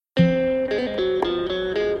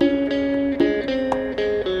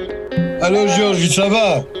Allô Georges, ça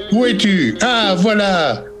va? Où es-tu? Ah,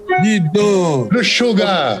 voilà. Dis donc. Le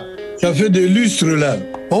Shoga. Ça fait des lustres là.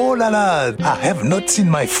 Oh là là, I have not seen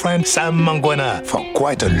my friend Sam Mangwana for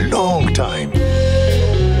quite a long time.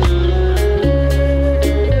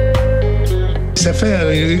 Ça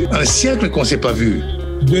fait un siècle qu'on ne s'est pas vu.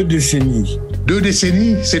 2 décennies. 2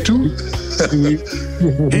 décennies, c'est tout? Oui.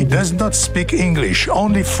 He does not speak English,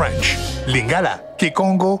 only French, Lingala,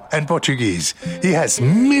 Kikongo, and Portuguese. He has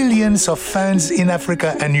millions of fans in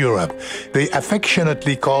Africa and Europe. They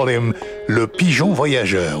affectionately call him le pigeon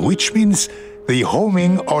voyageur, which means the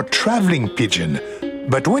homing or traveling pigeon.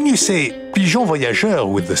 But when you say pigeon voyageur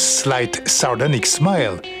with a slight sardonic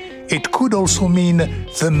smile, it could also mean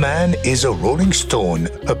the man is a rolling stone,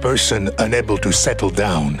 a person unable to settle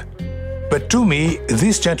down. But to me,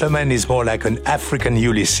 this gentleman is more like an African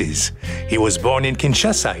Ulysses. He was born in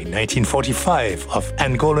Kinshasa in 1945 of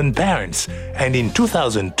Angolan parents, and in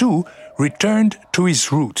 2002 returned to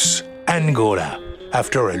his roots, Angola,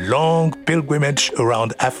 after a long pilgrimage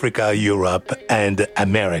around Africa, Europe, and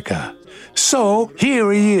America. So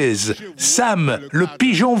here he is, Sam, le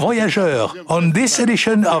pigeon voyageur, on this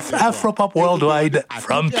edition of Afropop Worldwide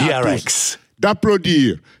from PRX.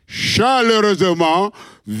 D'applaudir chaleureusement,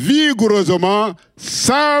 vigoureusement,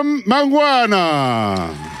 Sam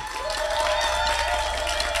Mangwana.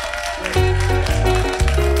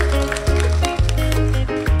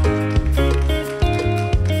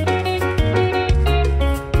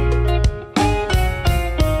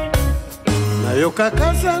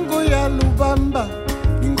 Nayokaka sango ya Lubamba,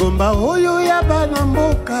 ngomba oyo ya bana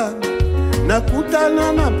mboka,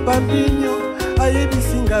 nakutana na Pandinyo,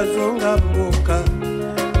 ayebisinga zonga mboka.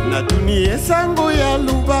 Natuni esango ya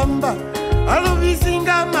Lubamba,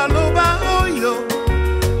 alobisinga maloba oyo,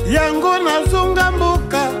 yango na zonga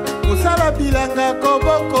mboka, kusala bilanga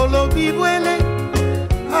kobokolo bibwele,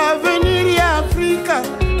 avenir ya Afrika,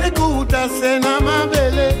 ekuta sena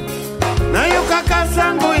mabele. Nayokaka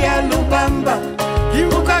sango ya Lubamba,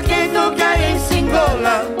 kivuka ketoka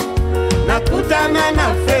esingola, nakutana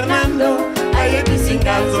na Fernando,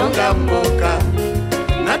 ayebisinga zonga mboka.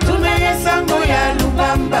 Natuna yesango ya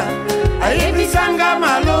Lubamba, ayebisanga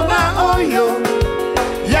maloba oyo,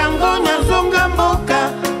 yango na zonga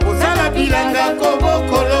mboka, ozala bilanga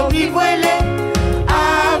kobokolo bibwele,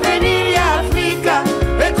 avenir ya Afrika,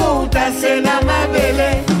 eko utase na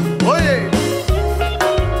mabele. Oye!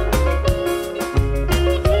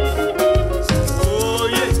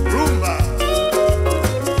 Oye, rumba!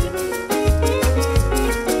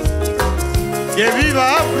 Que viva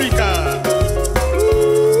Africa!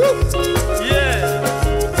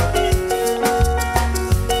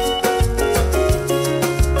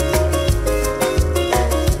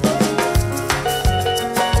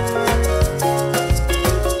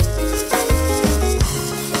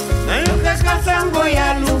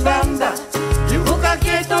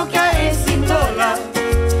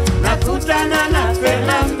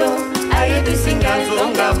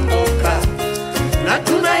 Zonga mboka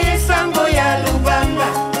natuna yesango ya Lubamba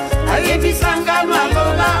ayebisanga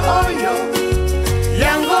maloba oyo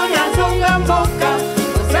yango na zonga mboka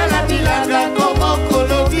osala bilanga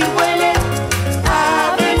kobokolo bibwele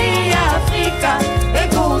avenir ya Afrika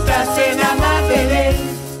ekuta sena mabele.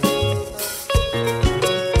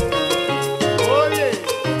 Oye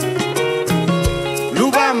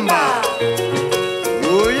Lubamba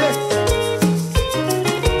oye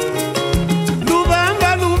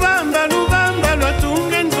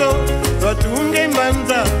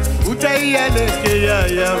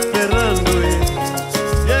ya Fernando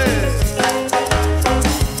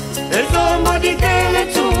Ezombo di tele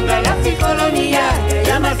tunga la fikolonia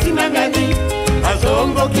ya masimangani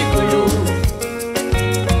azombo kikulu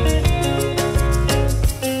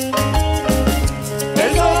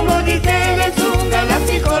Ezombo di tele tunga la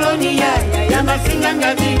fikolonia ya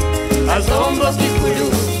masimangani azombo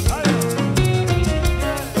kikulu.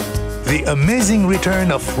 The amazing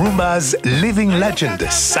return of Rumba's living legend,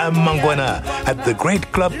 Sam Mangwana, at the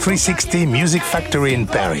Great Club 360 Music Factory in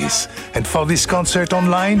Paris. And for this concert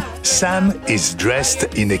online, Sam is dressed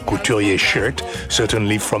in a couturier shirt,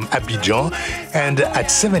 certainly from Abidjan, and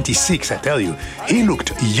at 76, I tell you, he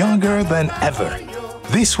looked younger than ever.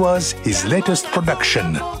 This was his latest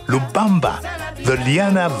production, Lubamba, the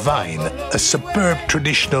Liana Vine, a superb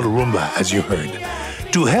traditional rumba, as you heard.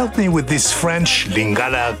 To help me with this French,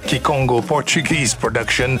 Lingala, Kikongo, Portuguese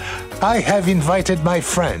production, I have invited my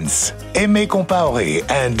friends, Aimé Compaoré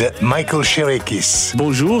and Michael Cherekis.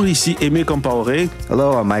 Bonjour, ici Aimé Compaoré.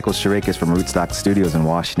 Hello, I'm Michael Cherekis from Rootstock Studios in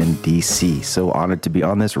Washington, D.C. So honored to be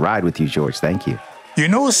on this ride with you, George. Thank you. You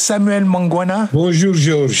know Samuel Mangwana? Bonjour,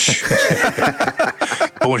 George.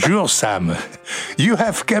 Bonjour, Sam. You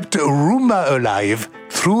have kept rumba alive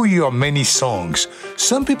through your many songs.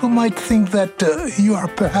 Some people might think that you are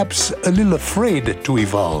perhaps a little afraid to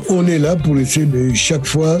evolve. On est là pour essayer de chaque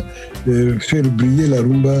fois faire briller la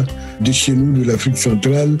rumba de chez nous, de l'Afrique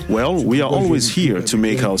centrale. Well, we are always here to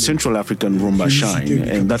make our Central African rumba shine,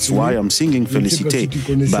 and that's why I'm singing Félicité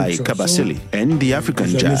by Kabasele and the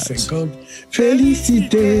African Jazz.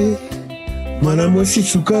 Félicité, Madame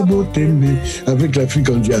Sisuka Botembe, avec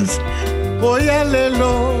l'African Jazz. Oya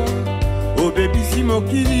lelo, obebisi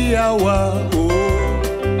mokili awa,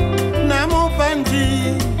 na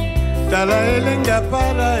mopanzi, tala elenga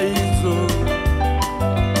paraiso,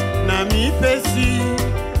 na mipesi,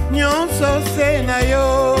 nyonso se na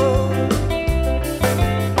yo.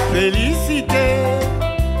 Félicité,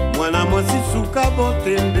 mwana mwasi suka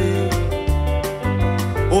botembe.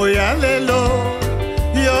 Oya lelo,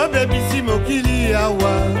 yo bebisi mokili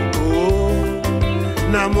awa,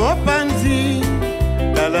 na mopanzi,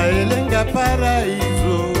 tala elenga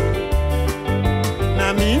paraiso,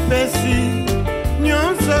 na mipesi,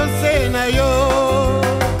 nyonso se na yo.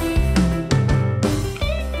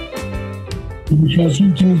 Des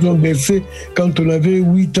chansons qui nous ont bercés quand on avait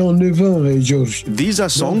 8 ans, 9 ans, George. These are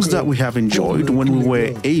songs that we have enjoyed when we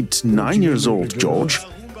were 8, 9 years old, George.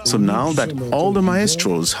 So now that all the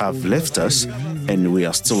maestros have left us and we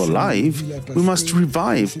are still alive, we must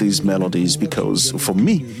revive these melodies because, for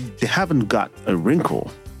me, they haven't got a wrinkle.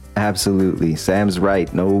 Absolutely. Sam's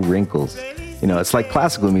right. No wrinkles. You know, it's like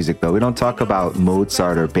classical music, though. We don't talk about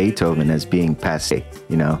Mozart or Beethoven as being passé.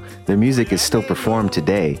 You know, their music is still performed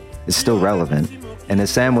today. It's still relevant. And as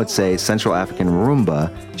Sam would say, Central African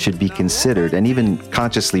rumba should be considered and even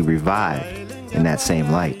consciously revived in that same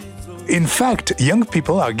light. In fact, young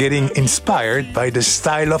people are getting inspired by the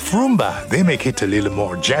style of rumba. They make it a little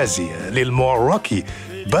more jazzy, a little more rocky,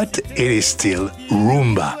 but it is still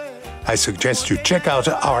rumba. I suggest you check out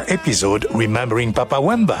our episode Remembering Papa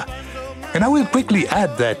Wemba. And I will quickly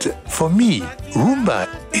add that, for me, rumba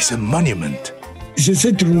is a monument. C'est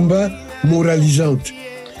cette rumba moralisante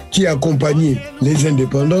qui accompagnait les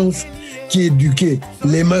indépendances, qui éduquait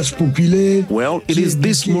les masses populaires. Well, it is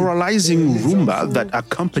this moralizing rumba that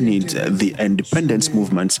accompanied the independence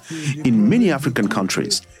movements in many African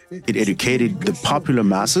countries. It educated the popular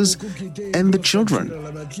masses and the children.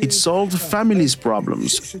 It solved families'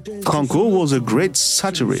 problems. Kanko was a great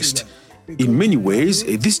satirist. In many ways,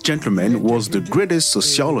 this gentleman was the greatest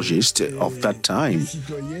sociologist of that time.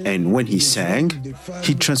 And when he sang,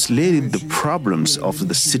 he translated the problems of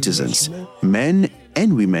the citizens, men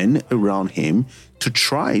and women around him, to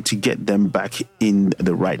try to get them back in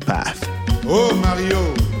the right path. Oh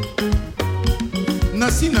Mario,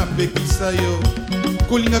 nasi na pekisa yo,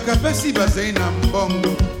 kolingaka pasi bazai na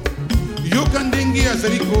mbongo. Yo kandenge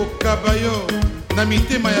azali kokaba yo, na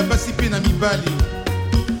mitema ya basi pe na mibali.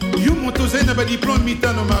 Yo moto zai na ba diplôme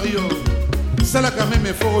mitano Mario, sala quand même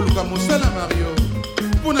effort oluka mosala Mario.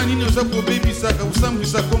 Pona nini oza kobebisaka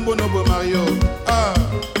usambwisa kombo nobo Mario? Ah,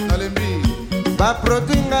 nalembi.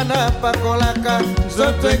 Baprotinga na pakolaka,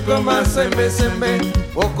 nzoto ekoma sembe-sembe,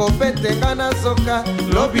 okopetenga na zoka,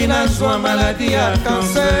 lobi na zwa maladi ya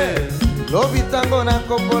cancer, lobi tango na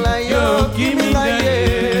kopola yo kiminga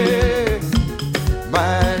ye,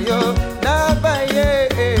 Mario na baye,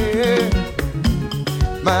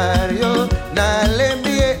 Mario na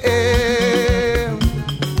lembi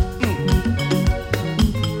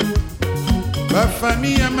Ba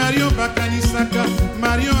famille ya Mario bakanisaka,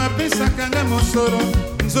 Mario apesaka nga mosoro,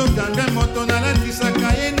 nzoka nga moto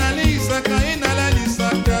nalatisaka ye naleisaka ye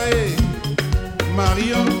nalalisaka ye,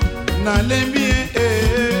 Mario nalembi ye,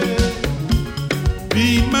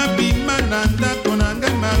 bima bima na ndako na nga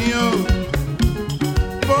Mario,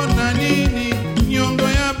 pona nini nyongo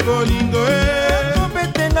ya bolingo ye,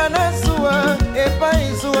 kopetenga na zuwa,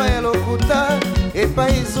 epai zuwa ya lokuta,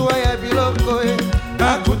 epai zuwa ya biloko ye,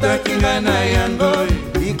 akutaki nga na yango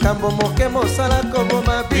likambo moke mosala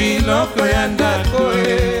koboma biloko ya ndako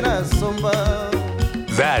na somba.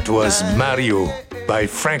 That was Mario by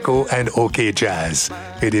Franco and OK Jazz.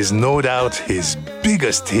 It is no doubt his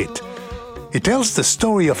biggest hit. It tells the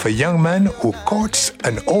story of a young man who courts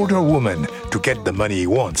an older woman to get the money he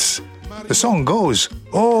wants. The song goes,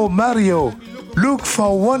 "Oh Mario, look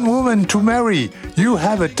for one woman to marry. You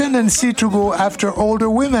have a tendency to go after older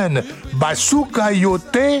women. Basuka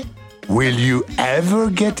yote. Will you ever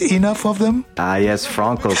get enough of them?" Ah, yes,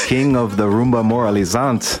 Franco, king of the rumba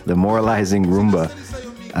moralizante, the moralizing rumba.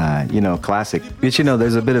 classic. But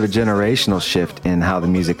there's a bit of a generational shift in how the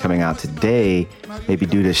music coming out today, maybe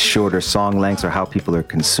due to shorter song lengths or how people are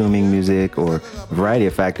consuming music or a variety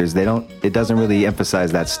of factors. It doesn't really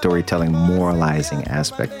emphasize that storytelling, moralizing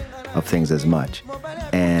aspect of things as much.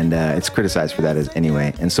 And it's criticized for that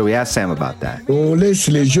anyway. And so we asked Sam about that. On laisse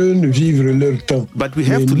les jeunes vivre leur temps. But we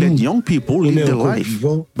have to let young people live their life.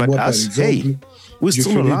 But us, hey, we're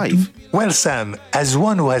still alive. Well, Sam, as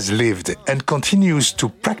one who has lived and continues to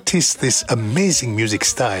practice this amazing music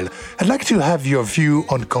style, I'd like to have your view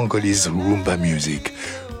on Congolese rumba music.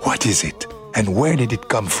 What is it and where did it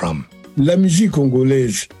come from? La musique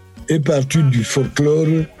congolaise est partie du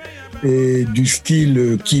folklore et du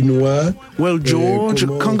style quinois. Well, George,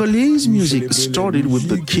 Congolese music started with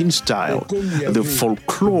the kin style, the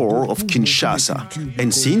folklore of Kinshasa.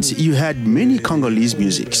 And since you had many Congolese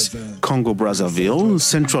musics, Congo-Brazzaville,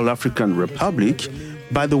 Central African Republic,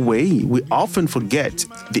 by the way, we often forget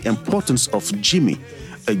the importance of Jimmy,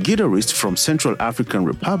 a guitarist from Central African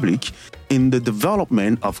Republic, in the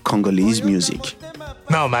development of Congolese music.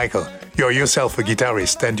 Now, Michael, you're yourself a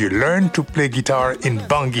guitarist and you learned to play guitar in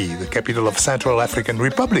Bangui, the capital of Central African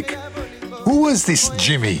Republic. Who was this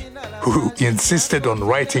Jimmy who insisted on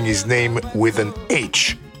writing his name with an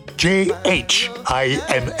H? Jhimmy.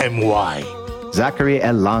 Zachary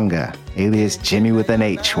Elanga, alias Jimmy with an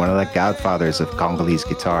H, one of the godfathers of Congolese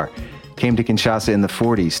guitar, came to Kinshasa in the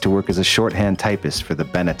 40s to work as a shorthand typist for the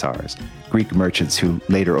Benetars, Greek merchants who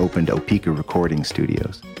later opened Opika recording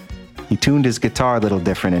studios. He tuned his guitar a little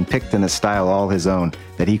different and picked in a style all his own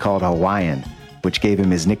that he called Hawaiian, which gave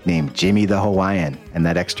him his nickname Jimmy the Hawaiian and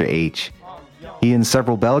that extra H. He and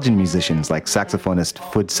several Belgian musicians like saxophonist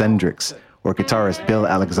Fud Sendricks or guitarist Bill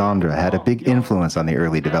Alexandra had a big influence on the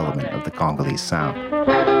early development of the Congolese sound.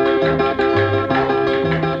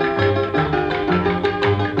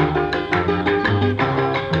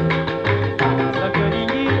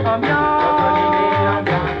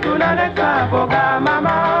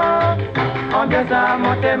 Ambiance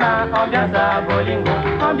motema, ambiance bolingo,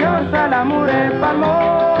 ambiance l'amour et palmo.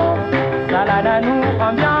 Salada nous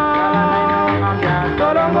ambiance,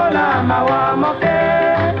 tolongola mawa moke.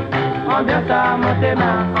 Ambiance motema,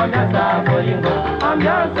 ambiance bolingo,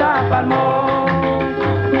 ambiance palmo.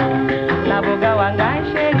 La boga wangai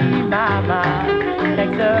chéri mama,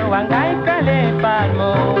 texte wangai kale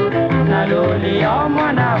palmo. Na loli o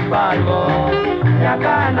mwana palmo,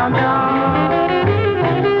 yaka n'ambiance.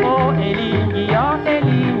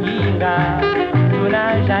 Elinginga, tuna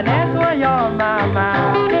Jeannette voyo mama,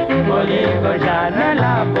 bolingo Jeanne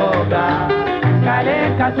la boga, kale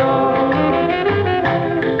kato.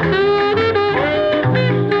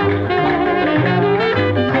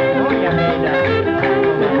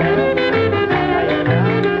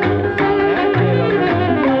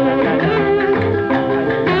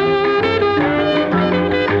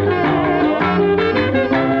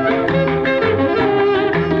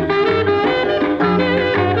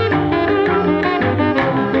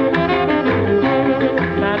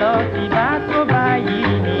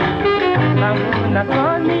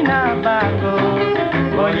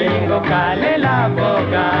 Kale la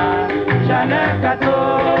boga, Jeanne kato.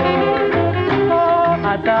 Oh,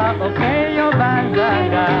 ata okeyo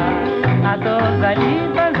banzanga, ato zali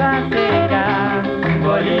banzantega,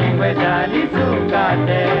 bolingo jali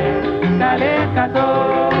sukate, kale kato.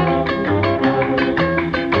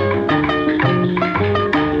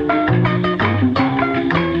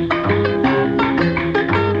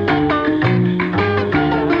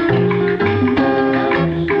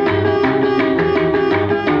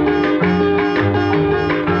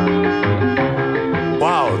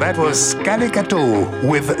 That was Kalekato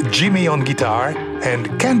with Jimmy on guitar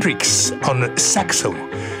and Kendricks on saxo.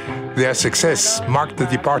 Their success marked the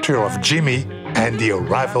departure of Jimmy and the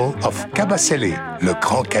arrival of Kabasele, Le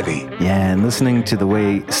Grand Cadet. Yeah, and listening to the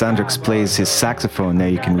way Sandrix plays his saxophone there,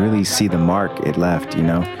 you can really see the mark it left,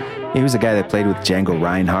 He was a guy that played with Django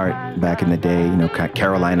Reinhardt back in the day,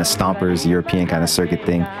 Carolina Stompers, European kind of circuit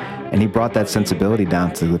thing. And he brought that sensibility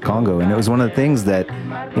down to the Congo. And it was one of the things that,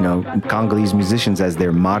 Congolese musicians, as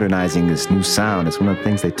they're modernizing this new sound, it's one of the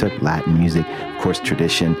things they took. Latin music, of course,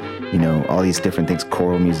 tradition, all these different things,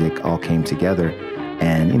 choral music all came together.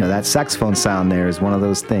 And, that saxophone sound there is one of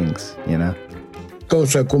those things, Quand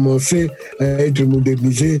ça a commencé à être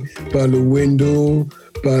modernisé par le Wendo,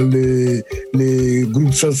 par les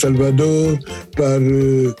groupes San Salvador, par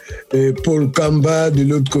Paul Kamba de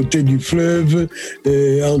l'autre côté du fleuve,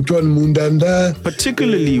 Antoine Mundanda.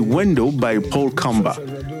 Particularly Wendo by Paul Kamba.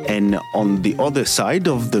 And on the other side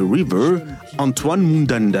of the river, Antoine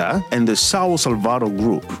Mundanda and the Sao Salvador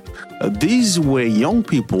group. These were young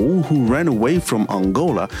people who ran away from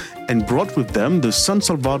Angola and brought with them the San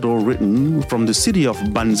Salvador written from the city of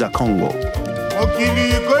Banza, Congo.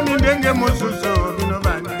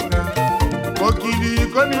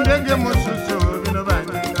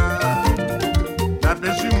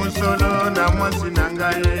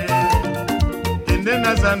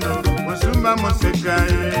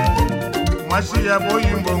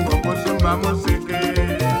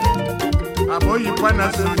 Aboyi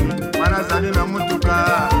pana soni, pana zali na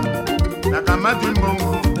mutuka. Nakamati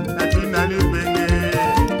mbongo, natina libenge.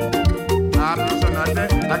 Apisonate,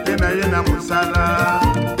 akena ye na musala.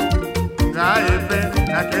 Nga epe,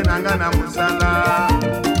 akena nga na musala.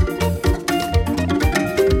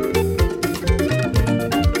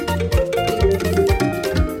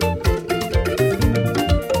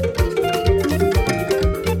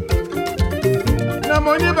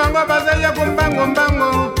 Namoni bango bazaya kumbango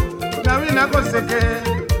mbango. Nawina koseke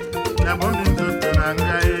na bombi nzoto na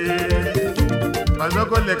ngai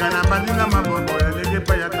bazokoleka na malinga mabombo elenge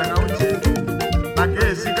pa ya tanga uche bake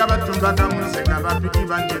esika batumbaka museka bapiki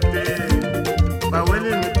banjete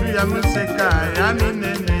baweli mitu ya museka ya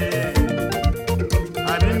minene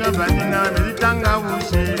abino baninga belitanga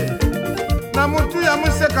uche na mutu ya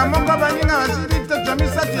museka moko baninga basibito cha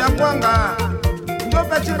misati ya kwanga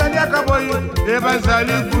ndoka chibaliaka boyi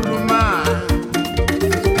ebazali kuruma.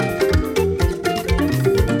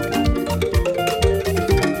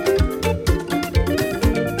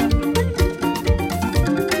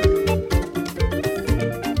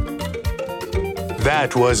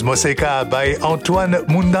 That was Moseka by Antoine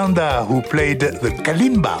Mundanda, who played the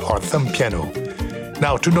kalimba or thumb piano.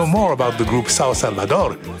 Now, to know more about the group Sao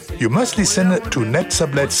Salvador, you must listen to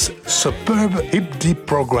NetSublet's superb hip deep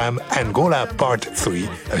program Angola Part 3,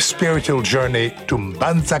 A Spiritual Journey to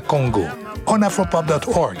Mbanza, Congo, on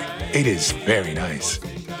afropop.org. It is very nice.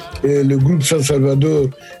 Le groupe San Salvador,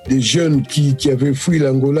 des jeunes qui avaient fui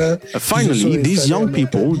l'Angola. Finally, these young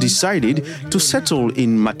people decided to settle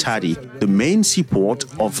in Matadi, the main seaport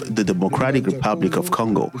of the Democratic Republic of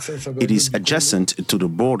Congo. It is adjacent to the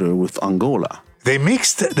border with Angola. They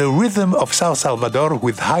mixed the rhythm of Sao Salvador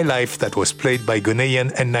with high life that was played by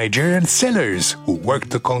Ghanaian and Nigerian sailors who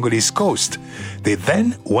worked the Congolese coast. They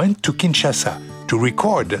then went to Kinshasa to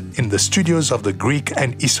record in the studios of the Greek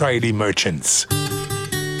and Israeli merchants.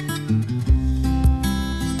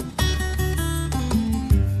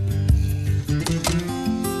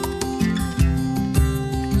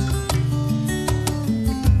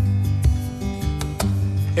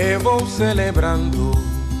 Eu vou celebrando,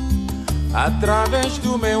 através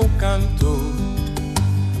do meu canto,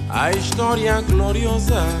 a história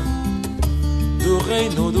gloriosa do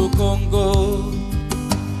reino do Congo.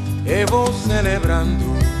 Eu vou celebrando,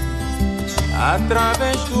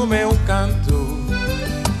 através do meu canto,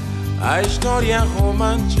 a história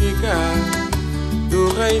romântica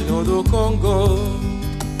do reino do Congo.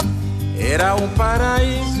 Era um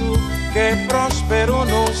paraíso que prosperou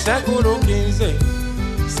no século XV,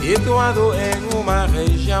 situado em uma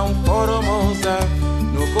região formosa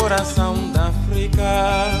no coração da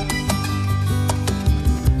África.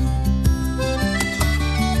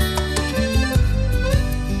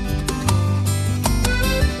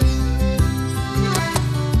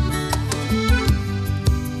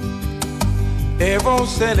 Eu vou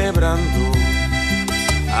celebrando,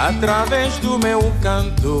 através do meu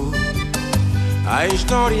canto, a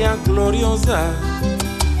história gloriosa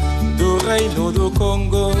do reino do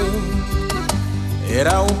Congo.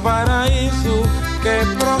 Era um paraíso que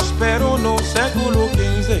prosperou no século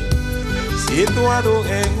XV, situado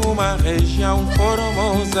em uma região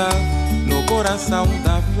formosa no coração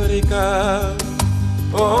da África.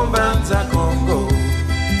 Oh, Mbanza, Congo,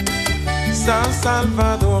 San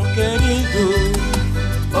Salvador querido.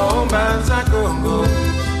 Oh, Mbanza, Congo,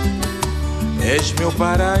 és meu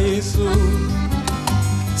paraíso.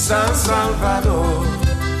 San Salvador,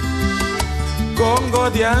 Congo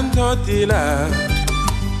de Antotila.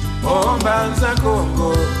 Oh, Mbanza,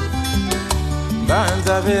 Congo,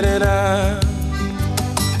 Mbanza Verera.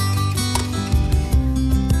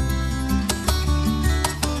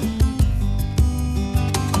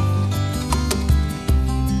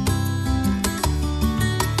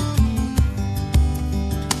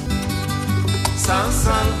 San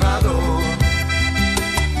Salvador,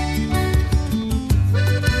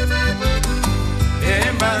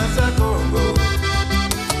 Mbanza, Congo,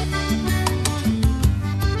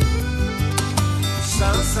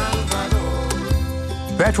 San Salvador.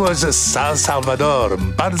 That was San Salvador,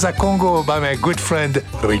 Mbanza, Congo by my good friend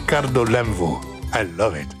Ricardo Lemvo. I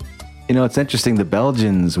love it. You know, it's interesting. The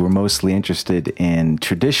Belgians were mostly interested in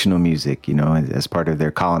traditional music, you know, as part of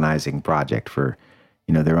their colonizing project for,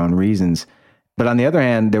 you know, their own reasons. But on the other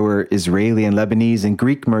hand, there were Israeli and Lebanese and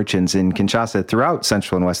Greek merchants in Kinshasa throughout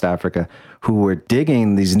Central and West Africa who were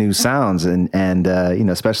digging these new sounds. And you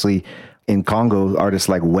know, especially in Congo, artists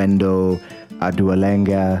like Wendo,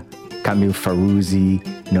 Adualenga, Camille Farouzi,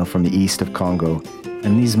 you know, from the east of Congo.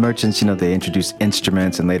 And these merchants, you know, they introduced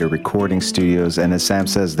instruments and later recording studios. And as Sam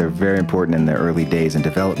says, they're very important in their early days in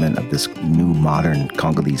development of this new modern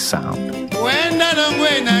Congolese sound.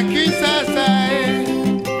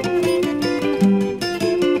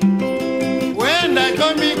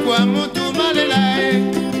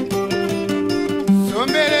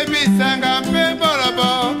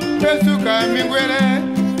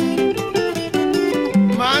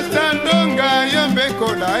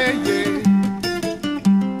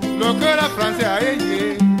 Lokola français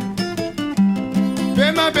aye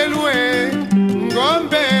Pema belue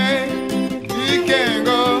ngombe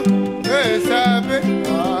ikengo esabe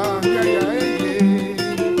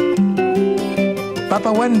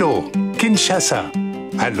Papa Wendo, Kinshasa,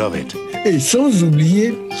 I love it. Et sans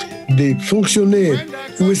oublier des fonctionnaires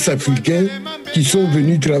ouest-africains qui sont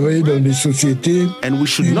venus travailler dans des sociétés. And we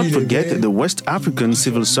should not forget the West African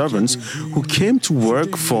civil servants who came to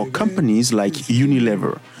work for companies like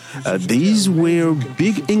Unilever. These were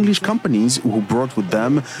big English companies who brought with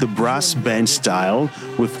them the brass band style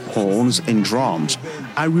with horns and drums.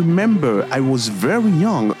 I remember I was very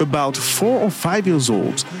young, about 4 or 5 years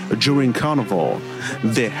old, during Carnival.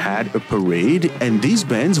 They had a parade and these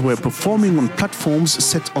bands were performing on platforms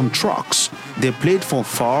set on trucks. They played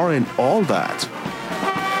fanfare and all that.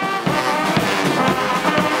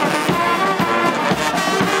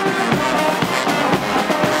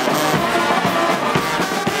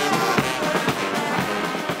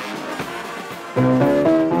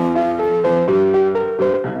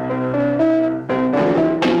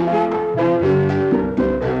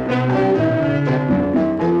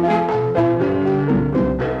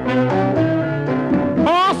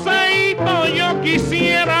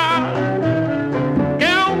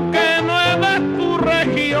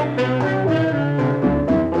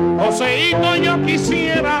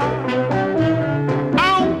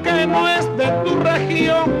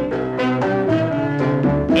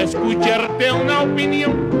 Escucharte una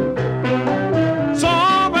opinión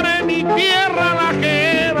sobre mi tierra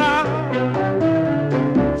lajera.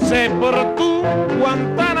 Sé por tu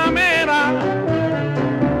guantanamera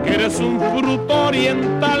que eres un fruto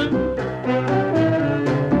oriental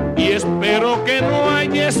y espero que no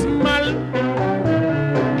halles mal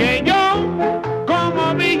que yo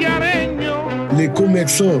como villareño. Les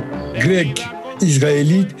commerçants grecs,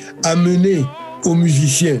 israélites amenaient aux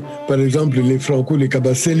musiciens, par exemple les Franco, les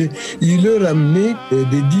Kabasele, ils leur amenaient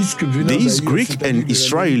des disques venant These Greek and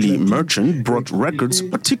Israeli merchants brought records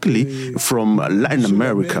particularly from Latin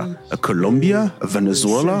America, Colombia,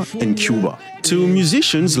 Venezuela, and Cuba, to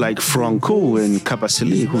musicians like Franco and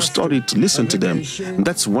Kabasele who started to listen to them.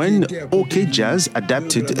 That's when OK Jazz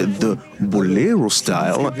adapted the bolero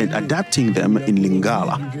style and adapting them in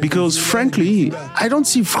Lingala. Because frankly, I don't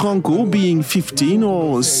see Franco being 15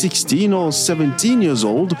 or 16 or 17 years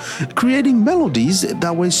old creating melodies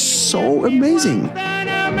that were so amazing.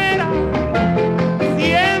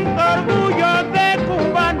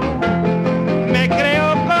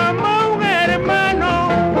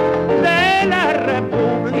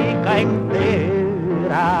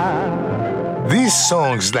 These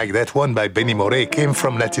songs, like that one by Benny Moré, came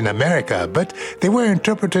from Latin America, but they were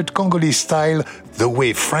interpreted Congolese style the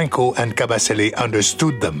way Franco and Kabasele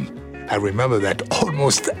understood them. I remember that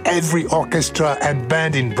almost every orchestra and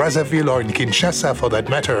band in Brazzaville or in Kinshasa, for that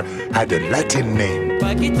matter, had a Latin name.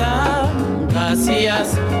 Paquita,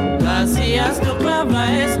 gracias, gracias, tu clava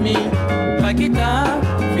es mi. Paquita,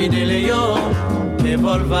 fidele yo, te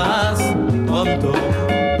volvas pronto.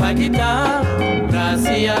 Paquita,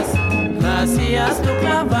 gracias, gracias, tu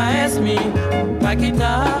clava es mi.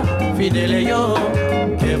 Paquita, fidele yo,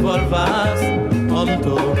 te volvas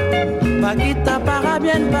pronto. Paquita, para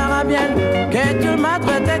bien, que tu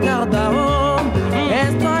madre te guarda.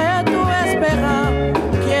 Estoy tu espera,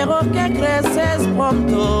 quiero que creces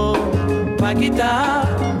pronto. Paquita,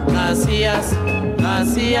 gracias,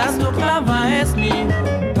 gracias, tu clava es mi.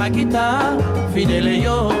 Paquita, fidele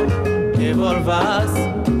yo, que volvas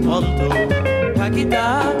pronto.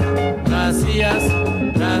 Paquita, gracias,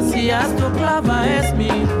 gracias, tu clava es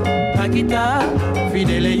mi. Paquita,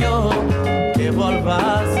 fidele yo, que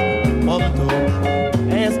volvas pronto.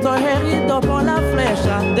 Estoy herido por la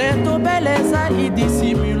flecha de tu belleza y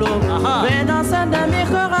disimulo. Ven a encender mi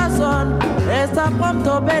corazón. Esta volvasa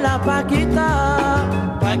pronto, bella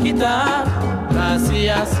Paquita. Paquita,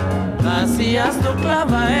 gracias, gracias, tu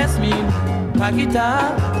clava es mi.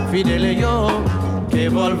 Paquita, fidele yo, que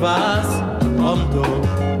volvas pronto.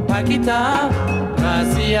 Paquita,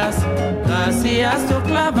 gracias, gracias, tu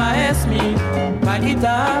clava es mi.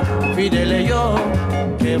 Paquita, fidele yo,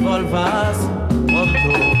 que volvas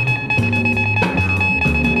pronto.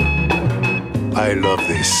 I love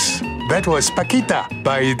this. That was Paquita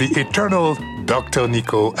by the eternal Dr.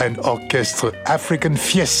 Nico and Orchestre African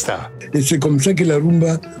Fiesta. Et c'est comme ça que la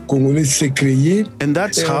rumba congolaise s'est créée. And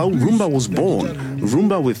that's how rumba was born.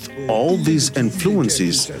 Rumba with all these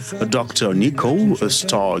influences. Dr. Nico, a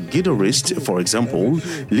star guitarist, for example,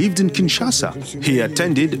 lived in Kinshasa. He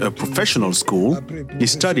attended a professional school. He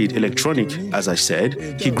studied electronic, as I said.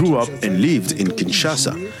 He grew up and lived in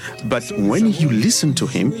Kinshasa. But when you listen to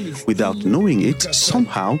him, without knowing it,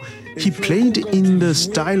 somehow he played in the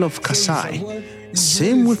style of Kasai.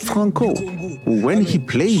 Same with Franco. When he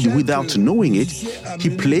played without knowing it, he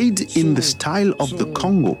played in the style of the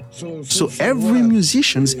Congo. So every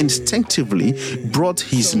musician instinctively brought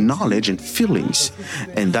his knowledge and feelings.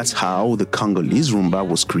 And that's how the Congolese rumba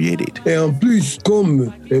was created. Et en plus,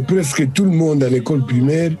 comme presque tout le monde à l'école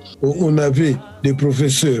primaire, on avait des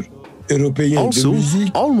professeurs. Also,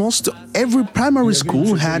 almost every primary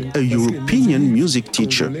school had a European music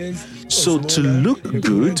teacher. So to look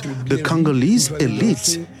good, the Congolese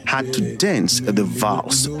elite had to dance the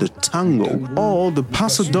valse, the tango, or the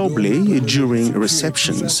paso doble during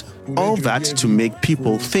receptions. All that to make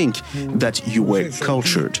people think that you were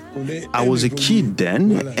cultured. I was a kid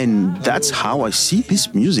then, and that's how I see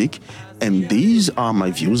this music, and these are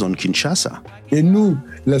my views on Kinshasa. Et nous,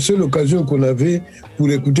 la seule occasion qu'on avait pour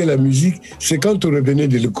écouter la musique, c'est quand on revenait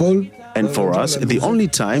de l'école. And for us, the only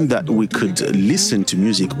time that we could listen to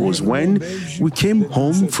music was when we came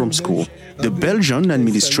home from school. The Belgian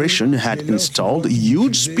administration had installed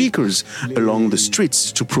huge speakers along the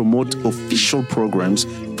streets to promote official programs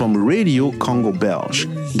from Radio Congo Belge.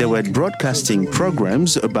 They were broadcasting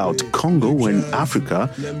programs about Congo and Africa,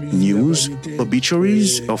 news,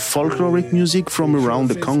 obituaries of folkloric music from around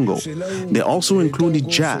the Congo. They also included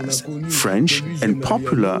jazz, French, and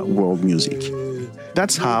popular world music.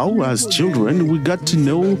 That's how, as children, we got to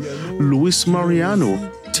know Luis Mariano,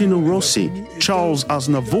 Tino Rossi, Charles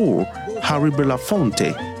Aznavour, Harry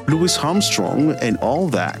Belafonte, Louis Armstrong, and all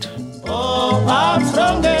that. Oh,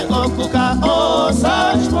 Armstrong, okuka, oh,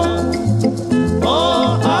 Sajmo.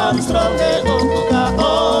 Oh, Armstrong, okuka,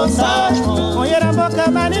 oh, Sajmo. Oyera mboka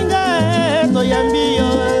maninga, toyambio,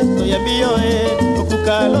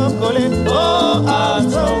 okuka lokole. Oh,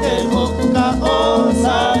 Armstrong, okuka, oh,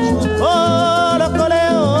 Sajmo. Oh,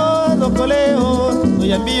 lokole,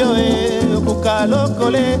 toyambio, okuka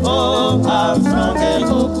lokole. Oh, Armstrong,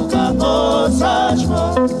 okuka, oh, Sajmo.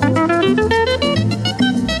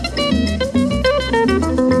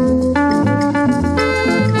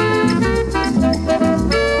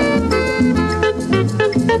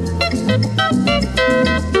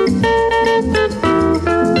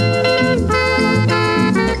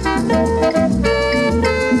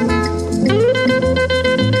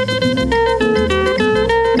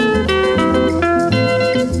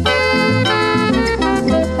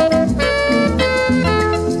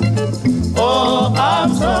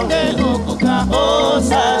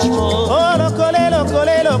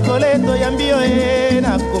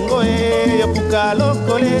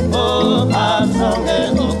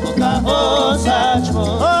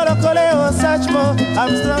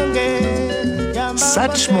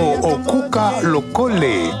 Satchmo Okuka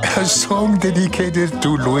Lokole, a song dedicated to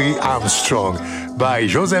Louis Armstrong by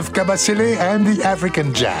Joseph Kabasele and the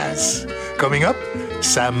African Jazz. Coming up,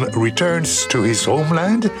 Sam returns to his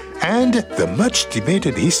homeland and the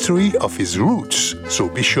much-debated history of his roots. So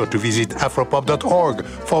be sure to visit afropop.org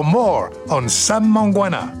for more on Sam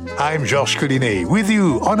Mangwana. I'm Georges Collinet with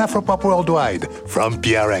you on Afropop Worldwide from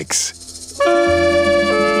PRX.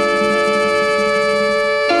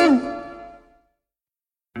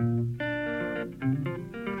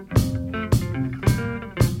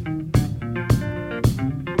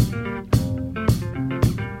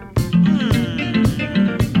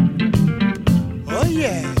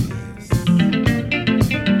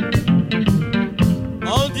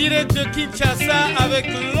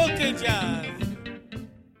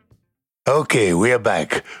 Okay, we are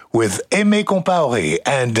back with Aimé Compaoré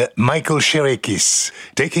and Michael Cherekis,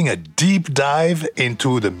 taking a deep dive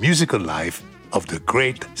into the musical life of the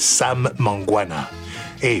great Sam Mangwana.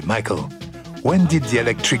 Hey, Michael, when did the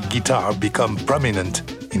electric guitar become prominent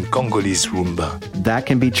in Congolese rumba? That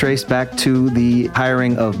can be traced back to the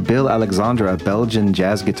hiring of Bill Alexandre, a Belgian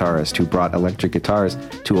jazz guitarist who brought electric guitars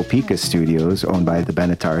to Opika Studios, owned by the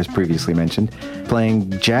Benetars, previously mentioned,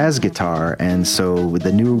 playing jazz guitar. And so with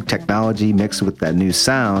the new technology mixed with that new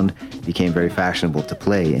sound, it became very fashionable to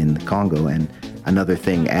play in Congo, and another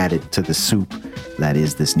thing added to the soup that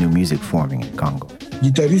is this new music forming in Congo.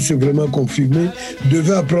 Guitariste vraiment confirmé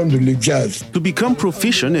devait apprendre le jazz. To become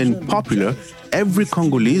proficient and popular, every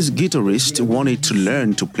Congolese guitarist wanted to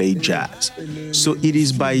learn to play jazz. So it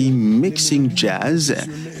is by mixing jazz,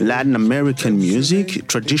 Latin American music,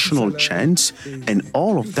 traditional chants, and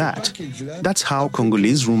all of that. That's how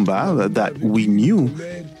Congolese rumba that we knew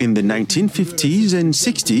in the 1950s and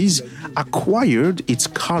 60s acquired its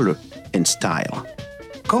color and style.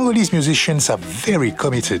 Congolese musicians are very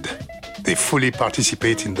committed. They fully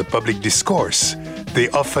participate in the public discourse. They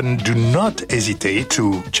often do not hesitate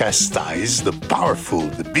to chastise the powerful,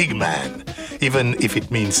 the big man, even if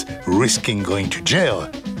it means risking going to jail.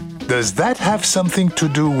 Does that have something to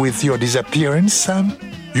do with your disappearance, Sam?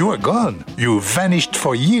 You were gone. You vanished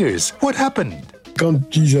for years. What happened?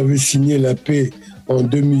 Quand ils avaient signé la paix en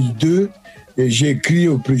 2002, j'ai écrit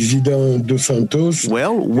au président Dos Santos.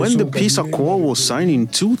 Well, when the peace accord was signed in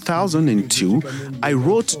 2002, I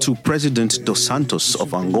wrote to President Dos Santos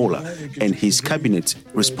of Angola, and his cabinet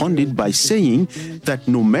responded by saying that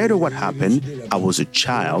no matter what happened, I was a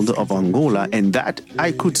child of Angola and that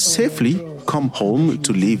I could safely come home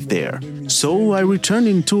to live there. So I returned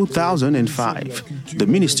in 2005. The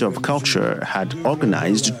Minister of Culture had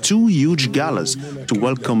organized 2 huge galas to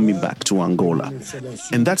welcome me back to Angola.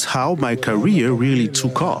 And that's how my career really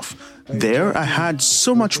took off. There, I had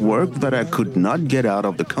so much work that I could not get out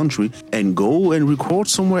of the country and go and record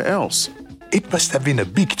somewhere else. It must have been a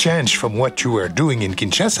big change from what you were doing in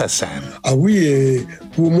Kinshasa, Sam. Ah oui, et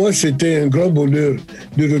pour moi, c'était un grand bonheur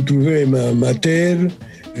de retrouver ma terre,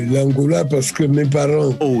 l'Angola, parce que mes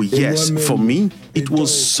parents... Oh yes, for me, it was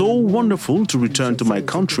so wonderful to return to my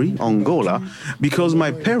country, Angola, because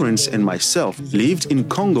my parents and myself lived in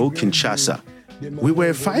Congo, Kinshasa. We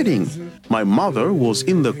were fighting. My mother was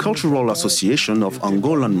in the Cultural Association of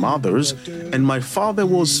Angolan Mothers, and my father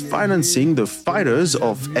was financing the fighters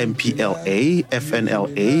of MPLA,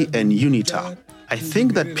 FNLA, and UNITA. I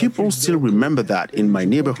think that people still remember that in my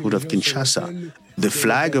neighborhood of Kinshasa. The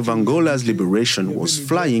flag of Angola's liberation was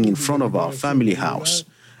flying in front of our family house.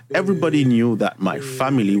 Everybody knew that my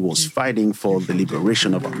family was fighting for the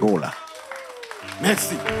liberation of Angola.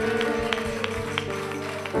 Merci.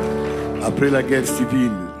 Après la guerre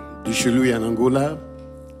civile du Chelouï en Angola,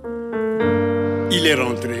 il est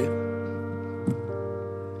rentré.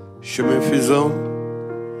 Chemin faisant,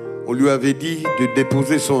 on lui avait dit de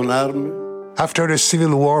déposer son arme. After the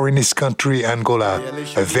civil war in his country, Angola,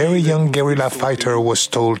 a very young guerrilla fighter was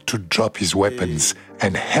told to drop his weapons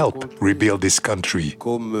and help rebuild his country.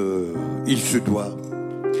 Comme il se doit,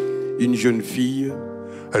 une jeune fille.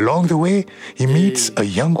 Along the way, he meets a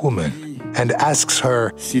young woman and asks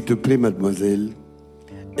her, S'il te plaît, mademoiselle,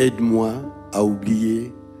 aide-moi à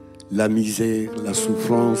oublier la misère, la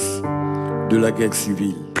souffrance de la guerre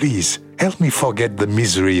civile. Please, help me forget the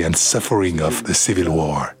misery and suffering of the civil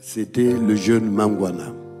war. C'était le jeune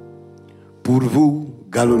Mangwana. Pour vous,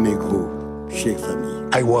 Gallo Negro, chers amis.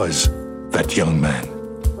 I was that young man.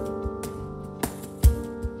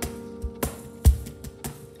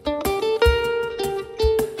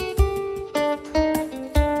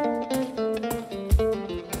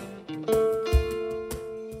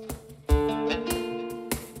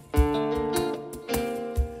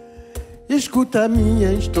 Escuta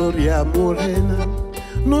minha história morena.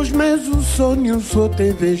 Nos meus sonhos só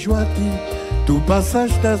te vejo a ti. Tu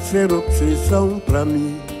passaste a ser obsessão pra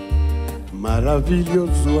mim.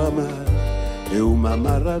 Maravilhoso amar. É uma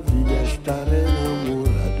maravilha estar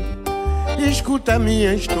enamorado. Escuta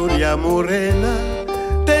minha história morena.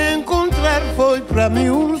 Te encontrar foi pra mim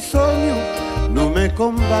sonho. No meu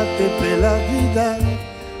combate pela vida,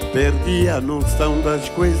 perdi a noção das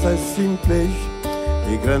coisas simples.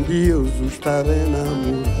 É grandioso estar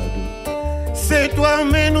enamorado. Se tu ao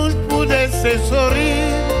menos pudesse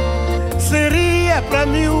sorrir, seria pra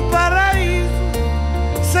mim o paraíso.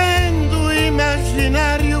 Sendo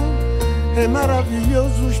imaginário, é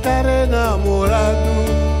maravilhoso estar enamorado.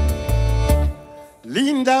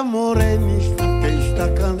 Linda morena, escuta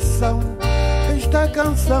esta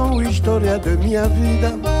canção, história da minha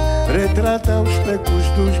vida, retrata os becos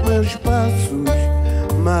dos meus passos.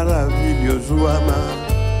 Maravilhoso amar,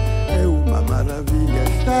 é uma maravilha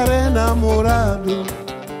estar enamorado.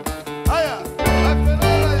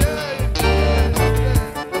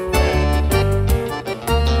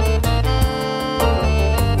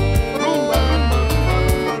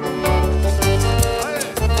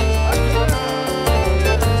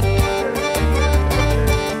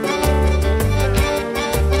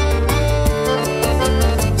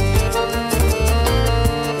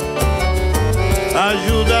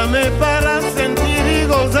 Ayúdame para sentir y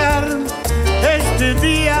gozar este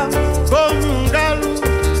día como galo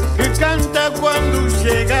que canta cuando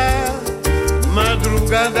llega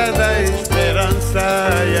madrugada da esperanza.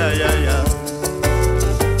 Ay, ay, ay, ay.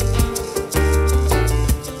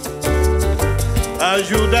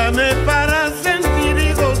 Ayúdame para sentir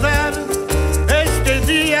y gozar este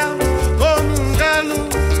día como galo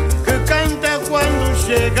que canta cuando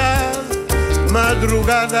llega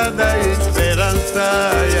madrugada da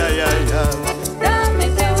esperanza. Ay, ay, ay, ay. Dame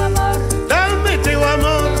teu amor, dame teu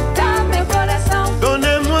amor, dame o coração,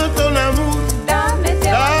 donne-moi ton amour, dame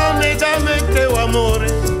teu amor, dame teu amor,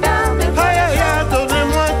 dame o ay, ay, ay, coração,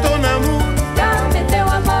 donne-moi ton amour. dame teu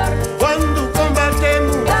amor, Quando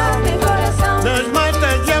combatemos dame o coração, nas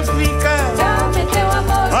matas de África, dame teu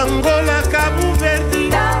amor, Angola, Cabo Verde,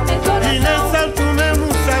 dame o Guiné, coração, São Tomé,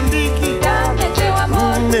 Moçambique, dame teu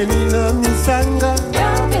amor, menina miçanga,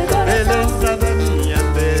 dame o coração, beleza da minha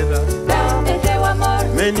terra, dame teu amor,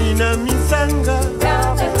 menina miçanga,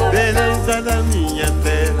 dame o coração, beleza da minha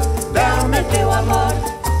terra, dame teu amor,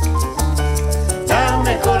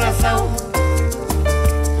 dame coração,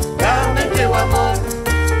 dame teu amor,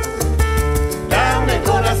 dame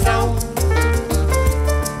coração,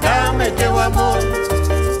 dame teu amor,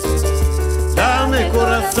 dame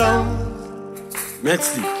coração.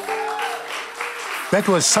 Merci. That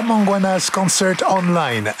was Sam Mangwana's concert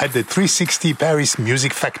online at the 360 Paris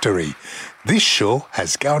Music Factory. This show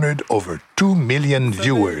has garnered over 2 million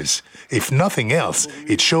viewers. If nothing else,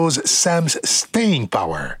 it shows Sam's staying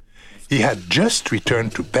power. He had just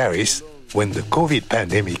returned to Paris when the COVID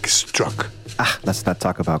pandemic struck. Let's not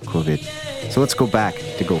talk about COVID. So let's go back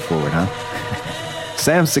to go forward, huh?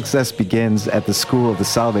 Sam's success begins at the School of the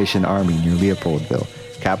Salvation Army near Leopoldville,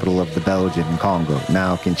 capital of the Belgian Congo,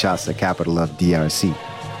 now Kinshasa, capital of DRC.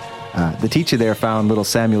 The teacher there found little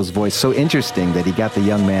Samuel's voice so interesting that he got the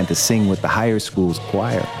young man to sing with the higher school's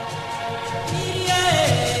choir.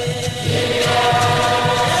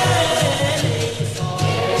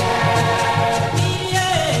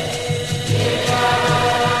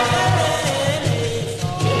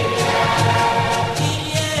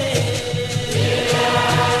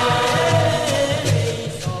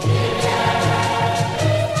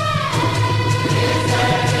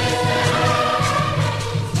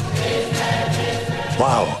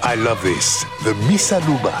 Wow, I love this. The Missa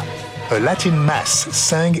Luba, a Latin mass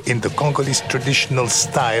sang in the Congolese traditional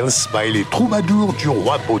styles by les troubadours du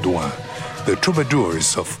roi Baudouin, the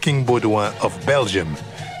troubadours of King Baudouin of Belgium.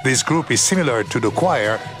 This group is similar to the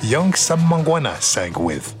choir young Sam Mangwana sang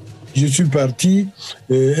with. Je suis parti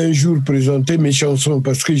un jour présenter mes chansons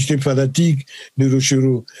parce que j'étais fanatique de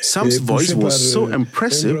Rochereau. Sam's voice was so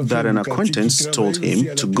impressive that an acquaintance told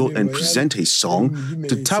him to go and present his song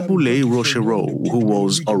to Taboulé Rochereau, who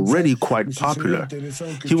was already quite popular.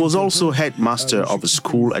 He was also headmaster of a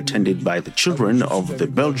school attended by the children of the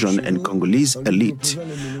Belgian and Congolese elite.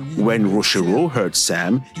 When Rochereau heard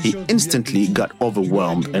Sam, he instantly got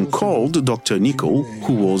overwhelmed and called Dr. Nico,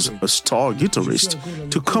 who was a star guitarist,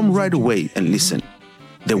 to come right away and listen.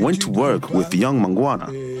 They went to work with young Mangwana.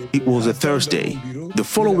 It was a Thursday. The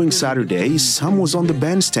following Saturday, Sam was on the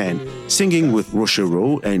bandstand singing with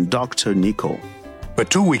Rochereau and Dr. Nico.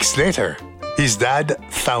 But 2 weeks later, his dad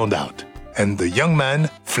found out, and the young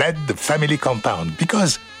man fled the family compound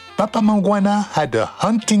because Papa Mangwana had a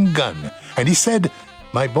hunting gun, and he said,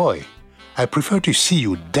 "My boy, I prefer to see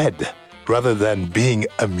you dead rather than being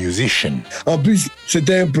a musician." En plus,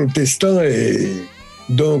 c'était un protestant et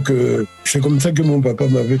donc c'est comme ça que mon papa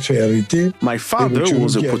m'avait fait arrêter. My father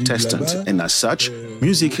was a Protestant, and as such,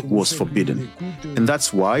 music was forbidden. And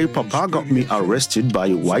that's why Papa got me arrested by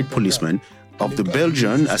a white policeman of the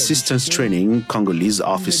Belgian assistance training Congolese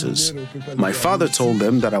officers. My father told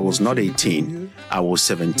them that I was not 18, I was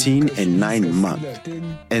 17 and 9 months,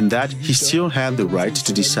 and that he still had the right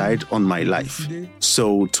to decide on my life.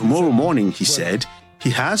 So tomorrow morning, he said, he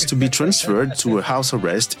has to be transferred to a house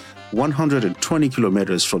arrest 120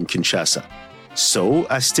 kilometers from Kinshasa. So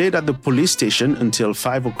I stayed at the police station until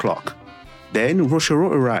 5 o'clock. Then Rochereau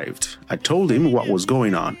arrived. I told him what was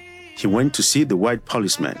going on. He went to see the white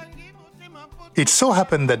policeman. It so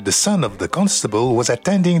happened that the son of the constable was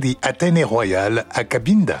attending the Athénée Royal at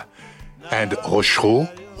Cabinda, and Rochereau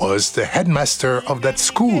was the headmaster of that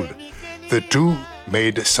school. The two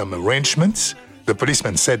made some arrangements. The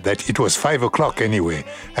policeman said that it was 5 o'clock anyway,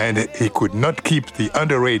 and he could not keep the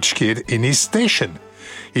underage kid in his station.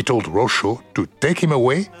 He told Rochereau to take him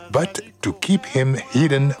away, but to keep him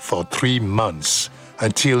hidden for 3 months,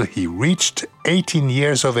 until he reached 18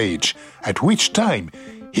 years of age, at which time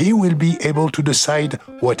he will be able to decide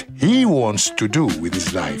what he wants to do with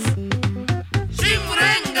his life.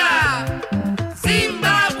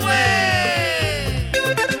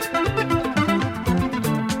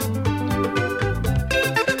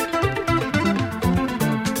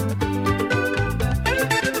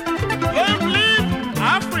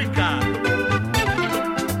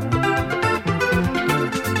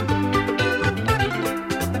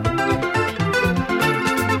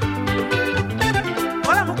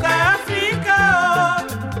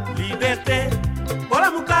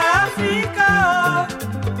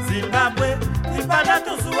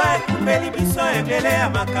 kupeli biso ebele ya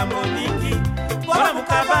makambo mingi mpona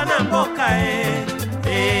mokaba na mboka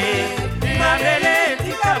mabele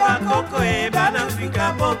etika bakoko bana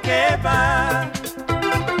Afrika bokeba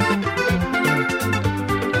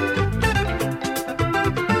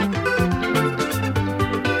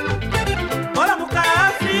mpona moka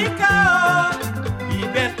Afrika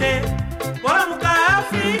liberté mpona moka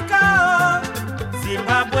Afrika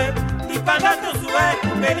Zimbabwe lipanda tozwa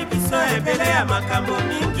kupeli biso ebele ya makambo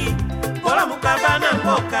mingi mpona mokaba na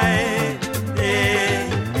mboka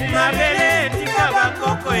mabele etika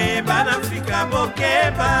bakoko bana Afrika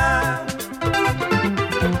bokeba.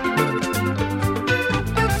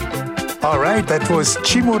 All right, that was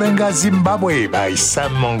Chimurenga Zimbabwe by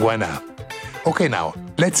Sam Mangwana. Okay, now,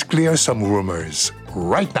 let's clear some rumors.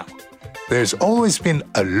 Right now, there's always been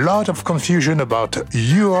a lot of confusion about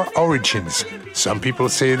your origins. Some people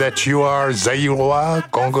say that you are Zaïrois,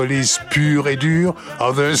 Congolese pur et dur,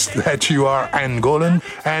 others that you are Angolan,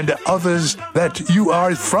 and others that you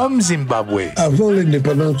are from Zimbabwe. Avant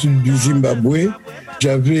l'indépendance du Zimbabwe,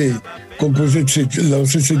 j'avais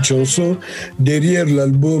lancé cette chanson derrière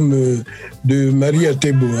l'album de Maria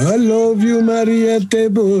Tebo. I love you, Maria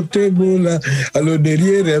Tebo, Tebo là. Alors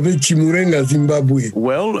derrière, il y avait Chimurenga Zimbabwe.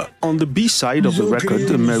 Well, on the B-side of the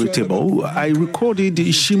record, Mary Tebo, I recorded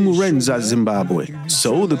Chimurenga Zimbabwe.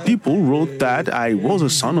 So the people wrote that I was a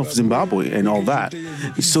son of Zimbabwe and all that.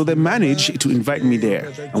 So they managed to invite me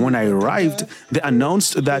there. And when I arrived, they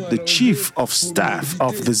announced that the chief of staff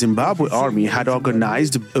of the Zimbabwe army had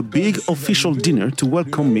organized a big official dinner to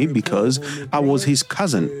welcome me because I was his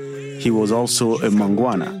cousin. He was also a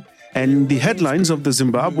Mangwana. And the headlines of the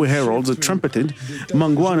Zimbabwe Herald trumpeted,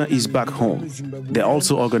 Mangwana is back home. They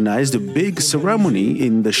also organized a big ceremony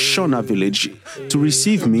in the Shona village to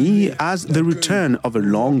receive me as the return of a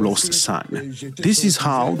long-lost son. This is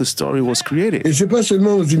how the story was created. Et c'est pas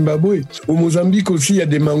seulement au Zimbabwe. Au Mozambique aussi, il y a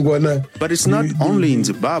des Mangwana. But it's not only in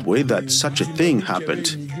Zimbabwe that such a thing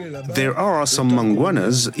happened. There are some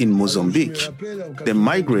Mangwanas in Mozambique. They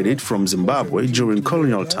migrated from Zimbabwe during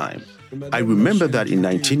colonial time. I remember that in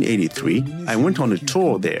 1983, I went on a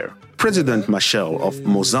tour there. President Machel of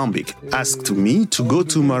Mozambique asked me to go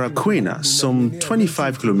to Maracuena, some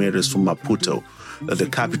 25 kilometers from Maputo, the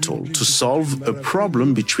capital, to solve a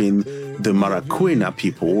problem between the Maracuena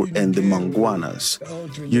people and the Mangwanas.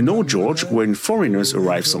 You know, George, when foreigners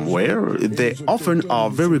arrive somewhere, they often are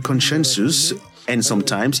very conscientious, and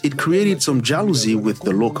sometimes it created some jealousy with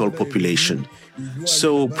the local population.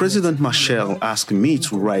 So President Machel asked me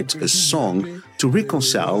to write a song to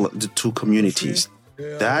reconcile the two communities.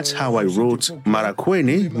 That's how I wrote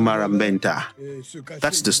Maracuene Marambenta.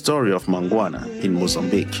 That's the story of Mangwana in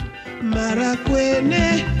Mozambique.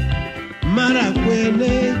 Maracuene,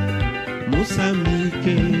 Maracuene,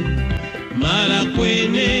 Mozambique.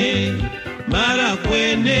 Maracuene,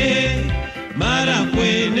 Maracuene,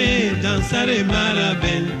 Maracuene, danzare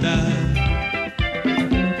Marabenta.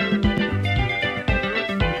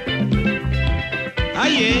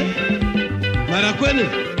 Aye, Maracuene.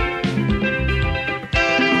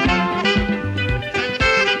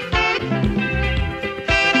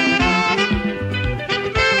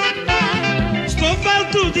 Estou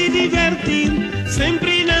farto de divertir,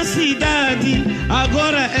 sempre na cidade.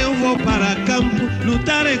 Agora eu vou para campo,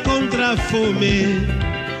 lutar contra a fome.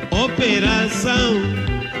 Operação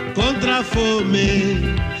contra a fome.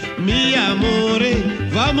 Mi amore,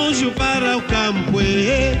 vamos para o campo.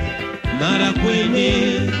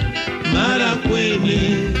 Maracuene,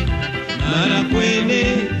 Maracuene, Maracuene,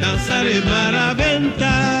 dançare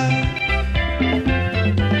Marabenta.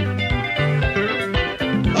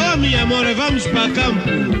 Oh, mi amore, vamos para campo.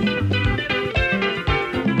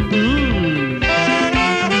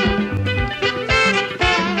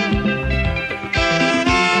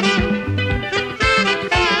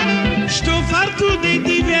 Estou farto de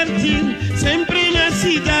divertir, sempre na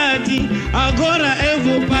cidade. Agora eu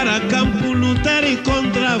vou para campo lutar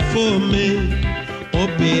contra a fome.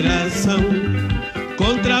 Operação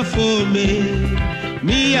contra a fome.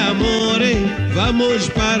 Mi amore, vamos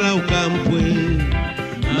para o campo.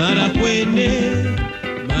 Maracuene,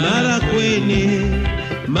 Maracuene,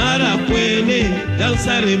 Maracuene,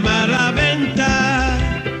 dançare Marabenta.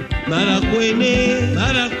 Maracuene,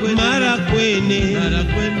 Maracuene, Maracuene,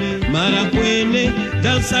 Maracuene, Maracuene,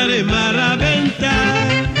 dançare Marabenta.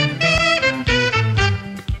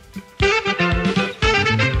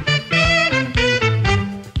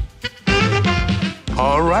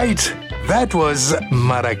 All right, that was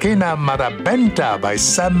Maracuena Marabenta by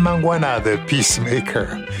Sam Mangwana, the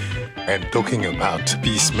peacemaker. And talking about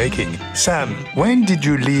peacemaking, Sam, when did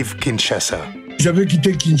you leave Kinshasa? J'avais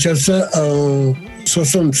quitté Kinshasa en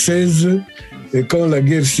 1976, quand la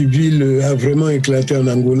guerre civile a vraiment éclaté en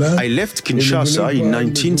Angola. I left Kinshasa in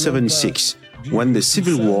 1976 when the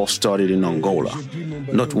civil war started in Angola.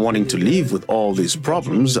 Not wanting to live with all these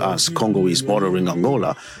problems as Congo is bordering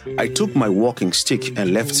Angola, I took my walking stick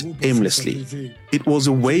and left aimlessly. It was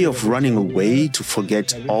a way of running away to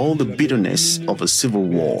forget all the bitterness of a civil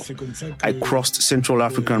war. I crossed Central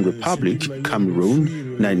African Republic,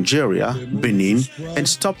 Cameroon, Nigeria, Benin, and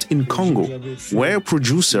stopped in Congo, where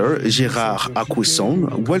producer Gérard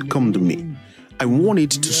Acquisson welcomed me. I wanted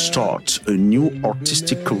to start a new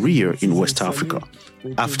artistic career in West Africa.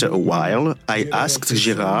 After a while, I asked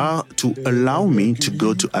Gérard to allow me to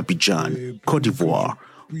go to Abidjan, Côte d'Ivoire,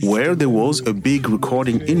 where there was a big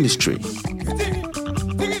recording industry.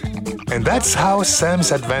 And that's how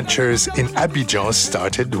Sam's adventures in Abidjan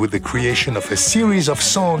started, with the creation of a series of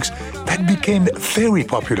songs that became very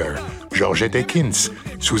popular. Georgette Ekins,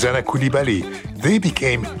 Susanna Coulibaly, they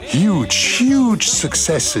became huge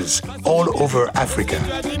successes all over Africa.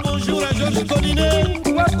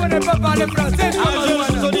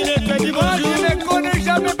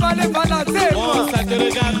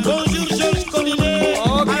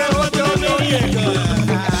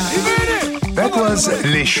 That was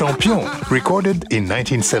Les Champions, recorded in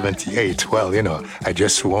 1978. Well, I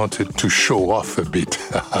just wanted to show off a bit.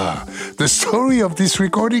 The story of this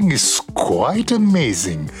recording is quite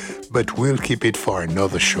amazing, but we'll keep it for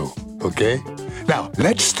another show, okay? Now,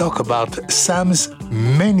 let's talk about Sam's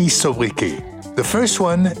many sobriquets. The first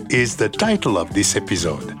one is the title of this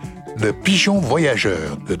episode, The Pigeon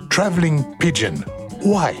Voyageur, the Traveling Pigeon.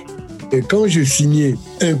 Why? Et quand je signais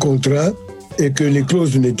un contrat et que les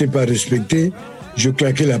clauses n'étaient pas respectées, je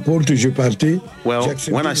claquais la porte, je partais. Well,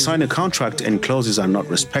 when I sign a contract and clauses are not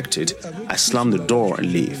respected, I slam the door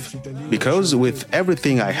and leave. Because with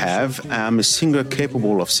everything I have, I am a singer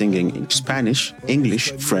capable of singing in Spanish,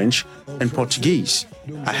 English, French, and Portuguese.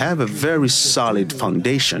 I have a very solid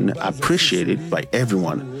foundation appreciated by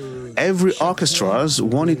everyone. Every orchestras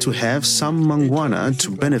wanted to have some Mangwana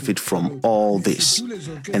to benefit from all this.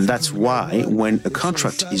 And that's why when a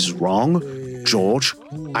contract is wrong, George,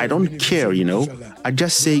 I don't care, I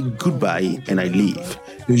just say goodbye and I leave.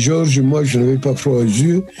 George, moi, je n'avais pas froid aux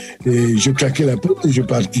yeux et je claquais la porte et je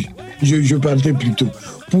partais. Je partais plutôt.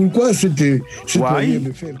 Pourquoi c'était... Why?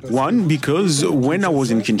 One, because when I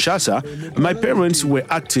was in Kinshasa, my parents were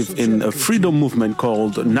active in a freedom movement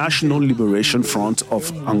called National Liberation Front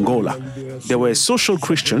of Angola. They were social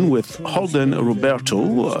Christian with Holden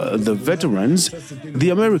Roberto, the veterans,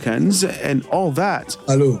 the Americans, and all that.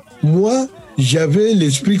 Alors, moi, j'avais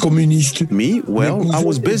l'esprit communiste. Me? Well, I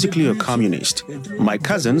was basically a communist. My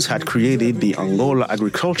cousins had created the Angola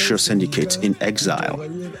Agriculture Syndicate in exile.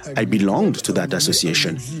 I belonged to that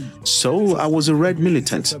association. So I was a red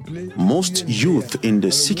militant. Most youth in the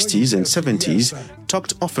 60s and 70s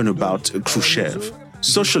talked often about Khrushchev.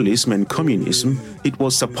 Socialism and communism, it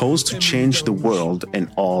was supposed to change the world and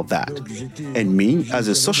all that. And me, as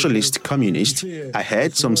a socialist communist, I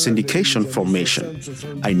had some syndication formation.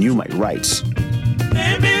 I knew my rights.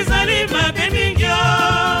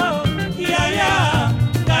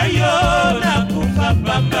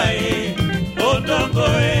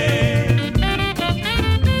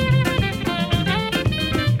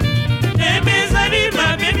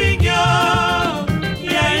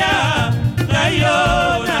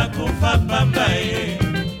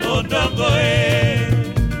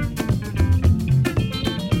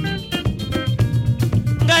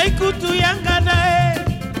 Ngai kutu yanga na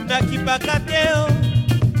nakibaka teo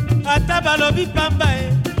ata balobi pamba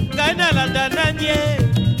ngai nalanda nanie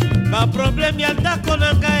ba problème ya ndako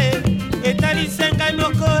na ngai etalise ngai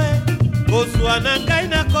moko kozwa na ngai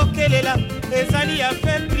nakokelela ezali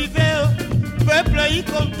affaire privée peuple y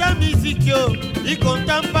content musique y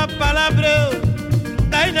content pas palabre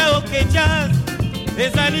ngai na oke jazz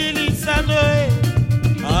ezali lisano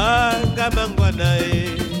ngamangwana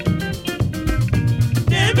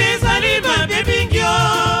Nebezali mabe bingyo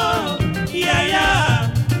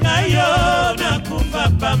Yaya Nayo nakufa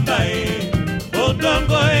pamba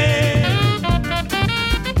Odongo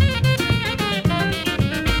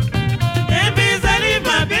Nebezali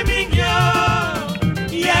mabe bingyo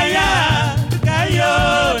Yaya Nayo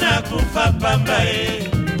nakufa pamba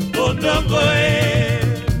Odongo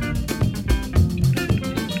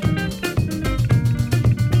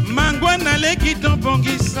Mangwana leki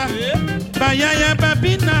tombongisa Bayaya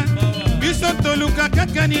babina biso toluka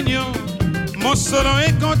kaka ninyo mosolo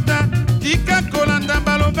ekota tika kolanda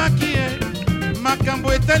balobaki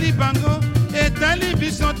makambo etali bango etali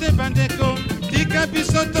biso te bandeko tika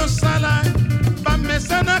biso tosala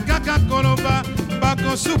bamesana kaka koloba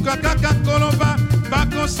bakosuka kaka koloba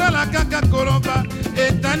bakosala kaka koloba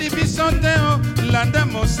etani biso te o landa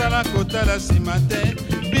mosala kotala nsima te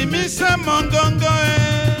bimisa mongongo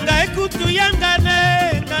ngai kutu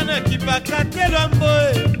yangane ngana kipaka te lwambo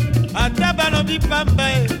ata balobi pamba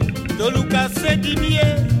toluka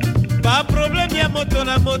sedimie ba problème ya moto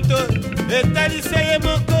na moto etalise ye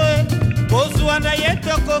moko kozwa na ye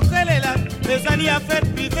tokokelela ezali affaire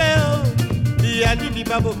privé ya nini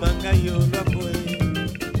babomanga yo lwambo.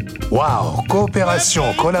 Wow,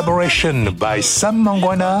 cooperation, collaboration by Sam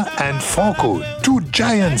Mangwana and Franco, two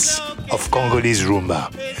giants of Congolese rumba.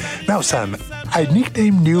 Now Sam, I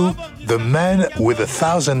nicknamed you the man with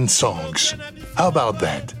 1,000 songs. How about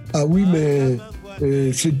that? Ah oui, mais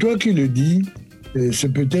c'est toi qui le dis.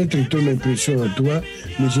 C'est peut-être ton impression à toi,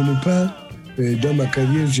 mais je n'ai pas, dans ma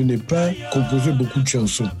carrière, je n'ai pas composé beaucoup de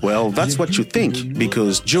chansons. Well, that's what you think,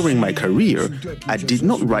 because during my career, I did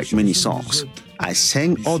not write many songs. I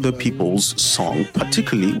sang other people's songs,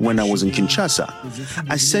 particularly when I was in Kinshasa.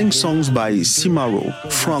 I sang songs by Simaro,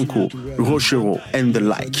 Franco, Rochero, and the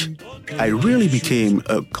like. I really became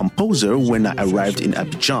a composer when I arrived in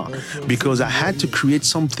Abidjan because I had to create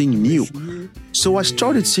something new. So I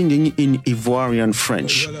started singing in Ivoirian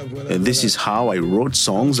French. This is how I wrote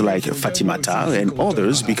songs like Fatimata and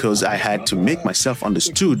others because I had to make myself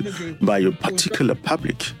understood by a particular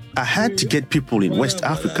public. I had to get people in West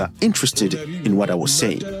Africa interested in what I was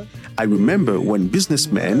saying. I remember when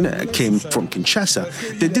businessmen came from Kinshasa,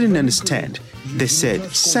 they didn't understand. They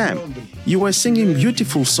said, Sam, you were singing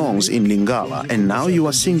beautiful songs in Lingala and now you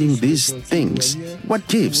are singing these things. What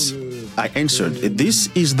gives? I answered, this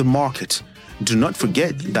is the market. Do not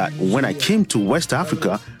forget that when I came to West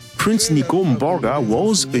Africa, Prince Nico Mborga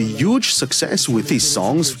was a huge success with his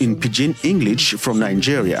songs in Pidgin English from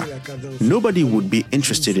Nigeria. Nobody would be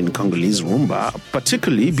interested in Congolese rumba,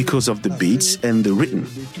 particularly because of the beats and the rhythm.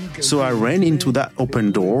 So I ran into that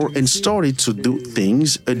open door and started to do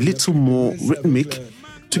things a little more rhythmic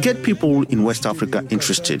to get people in West Africa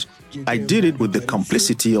interested. I did it with the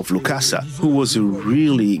complicity of Lukasa, who was a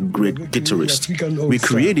really great guitarist. We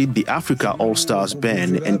created the Africa All-Stars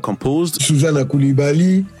Band and composed Susanna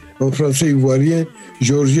Coulibaly en français ivoirien,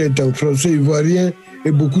 Georgette en français ivoirien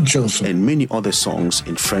et beaucoup de chansons. And many other songs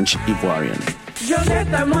in French Ivoirian.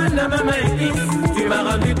 Georgette à moi, na maman tu m'as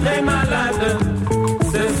rendu très malade.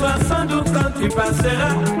 Ce soir sans doute quand tu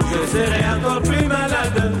passeras, je serai encore plus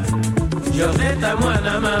malade. Georgette à moi,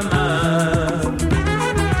 na maman.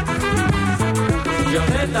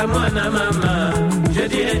 Georgette à moi, na maman. Je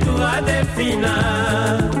dirai tout à Delphina.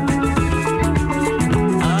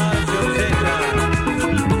 Ah, Georgette,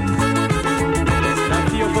 la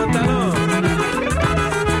fille au pantalon.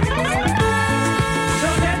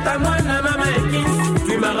 Georgette à moi, na maman,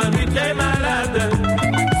 tu m'as rendu très malade.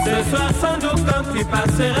 Ce soir sans doute quand tu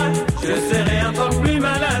passeras, je serai encore plus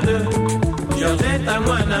malade. Georgette à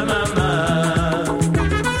moi, na maman.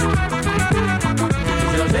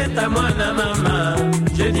 Georgette à moi, na maman.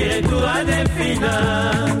 Je dirai tout à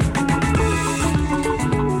Delphina.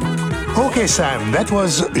 Okay, Sam, that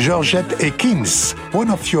was Georgette Ekins,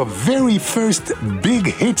 one of your very first big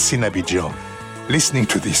hits in Abidjan. Listening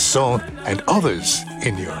to this song and others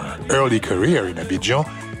in your early career in Abidjan,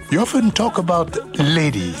 you often talk about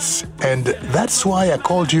ladies, and that's why I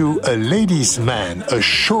called you a ladies' man, a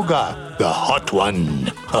shoga, the hot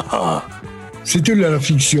one. C'était la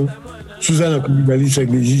fiction. Susanna Coulibaly, ça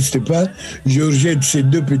n'existe pas. Georgette, c'est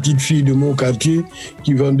deux petites filles de mon quartier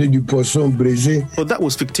qui vendaient du poisson braisé. Well, that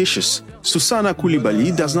was fictitious. Susanna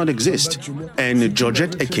Coulibaly does not exist. And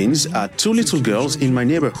Georgette Ekins are two little girls in my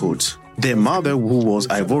neighborhood. Their mother, who was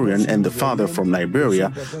Ivorian, and the father from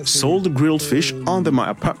Liberia, sold grilled fish under my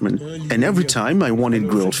apartment. And every time I wanted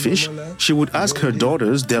grilled fish, she would ask her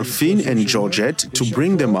daughters, Delphine and Georgette, to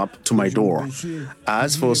bring them up to my door.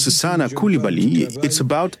 As for Susanna Coulibaly, it's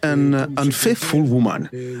about an unfaithful woman.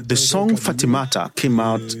 The song Fatimata came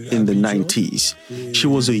out in the 90s. She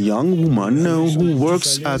was a young woman who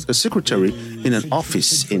works as a secretary in an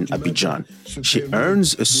office in Abidjan. She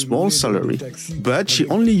earns a small salary, but she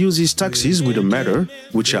only uses taxis with a matter,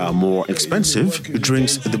 which are more expensive,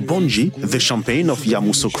 drinks the bonji, the champagne of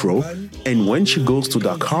Yamoussoukro, and when she goes to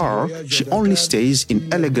Dakar, she only stays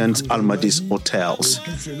in elegant Almadis hotels.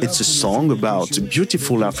 It's a song about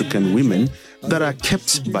beautiful African women that are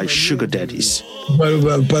kept by sugar daddies.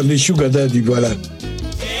 Par les sugar daddies, voilà.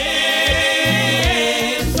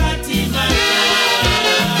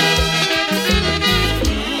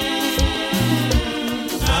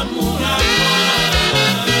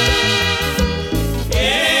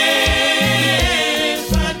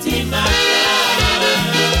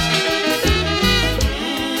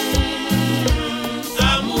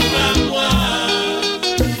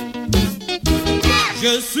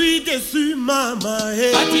 Je suis déçu, maman.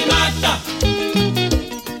 Hey. Fatimata,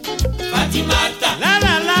 Fatimata, la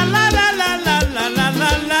la la la la la la la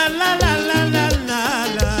la la la la la la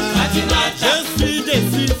la. Fatimata, je suis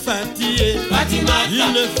déçu, fatigué. Fatimata,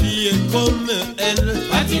 une fille comme elle.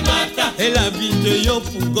 Fatimata, elle habite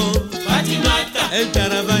Yopougon. Fatimata, elle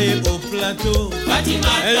travaille au plateau. Fatimata,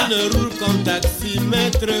 elle ne roule qu'en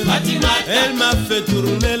taximètre. Fatimata, elle m'a fait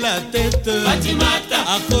tourner la tête. Fatimata,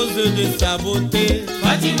 à cause de sa beauté.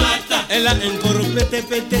 Fatimata, elle a un corps pété.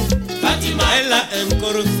 Fatimata, elle a un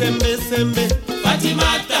corps sembe.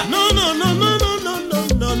 Fatimata, non non non non non non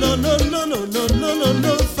non non non non non non non non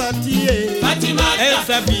non fatiguée. Fatimata, elle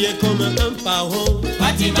s'habillait comme un paro.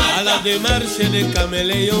 Fatimata, à la démarche des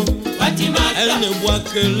caméléons. Fatimata, elle ne boit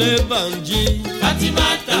que le bandit.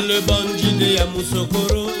 Fatimata, le bandit de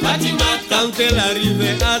Yamoussoukro. Fatimata, quand elle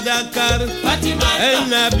arrivait à Dakar. Fatimata, elle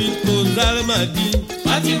n'habite qu'aux Almadies.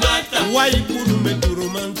 Fatimata, Wai pour me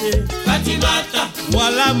tourmenter. Fatimata,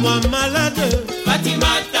 voilà moi malade.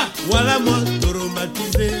 Fatimata, voilà moi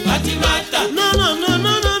traumatisé. Fatimata, non non non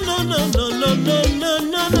non non non non non non non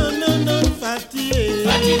non non non non fatigué.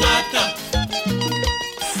 Fatimata.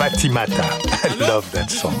 Fatimata. I love that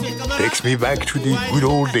song. Takes me back to the good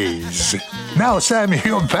old days. Now, Sam,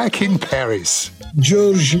 you're back in Paris.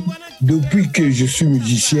 George, depuis que je suis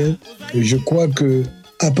musicien, je crois que,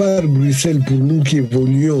 à part Bruxelles, pour nous qui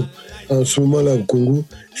évoluons en ce moment-là au Congo,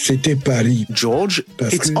 c'était Paris. George,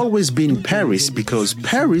 it's always been Paris because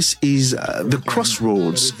Paris is the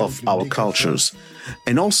crossroads of our cultures.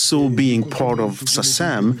 And also being part of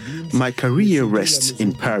SASAM, my career rests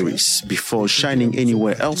in Paris before shining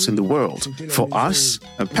anywhere else in the world. For us,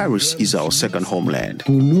 Paris is our second homeland.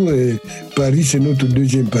 Pour nous, Paris, c'est notre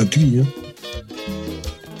deuxième patrie. Hein?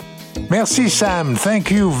 Merci, Sam.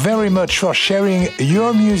 Thank you very much for sharing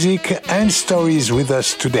your music and stories with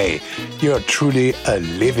us today. You're truly a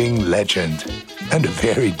living legend and a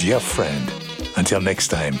very dear friend. Until next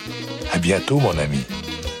time, à bientôt, mon ami.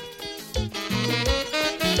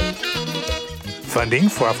 Funding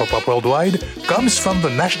for Afropop Worldwide comes from the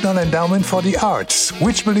National Endowment for the Arts,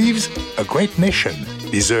 which believes a great nation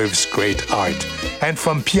deserves great art, and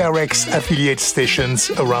from PRX affiliate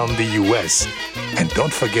stations around the US. And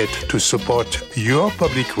don't forget to support your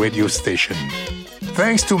public radio station.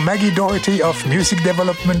 Thanks to Maggie Doherty of Music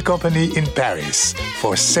Development Company in Paris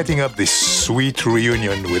for setting up this sweet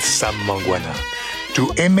reunion with Sam Mangwana. To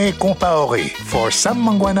Aimé Compaoré for Sam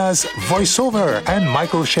Mangwana's voiceover and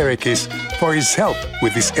Michael Sherekis for his help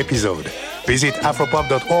with this episode. Visit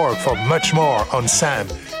afropop.org for much more on Sam.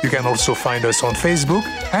 You can also find us on Facebook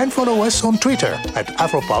and follow us on Twitter at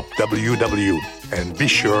AfropopWW. And be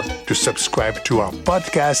sure to subscribe to our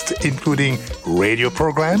podcast, including radio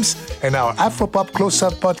programs and our Afropop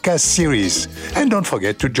Close-Up podcast series. And don't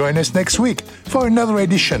forget to join us next week for another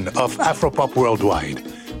edition of Afropop Worldwide.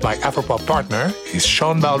 My Afropop partner is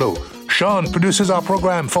Sean Barlow. Sean produces our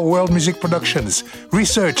program for World Music Productions,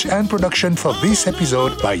 research and production for this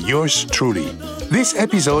episode by yours truly. This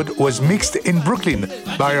episode was mixed in Brooklyn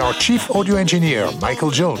by our chief audio engineer,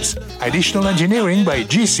 Michael Jones. Additional engineering by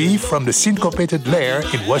GC from the Syncopated Lair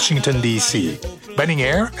in Washington, D.C. Banning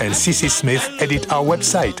Air and CC Smith edit our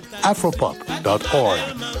website, afropop.org.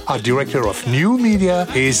 Our director of new media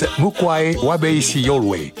is Mukwai Wabeisi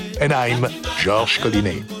Yolwe, and I'm Georges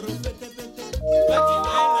Collinet.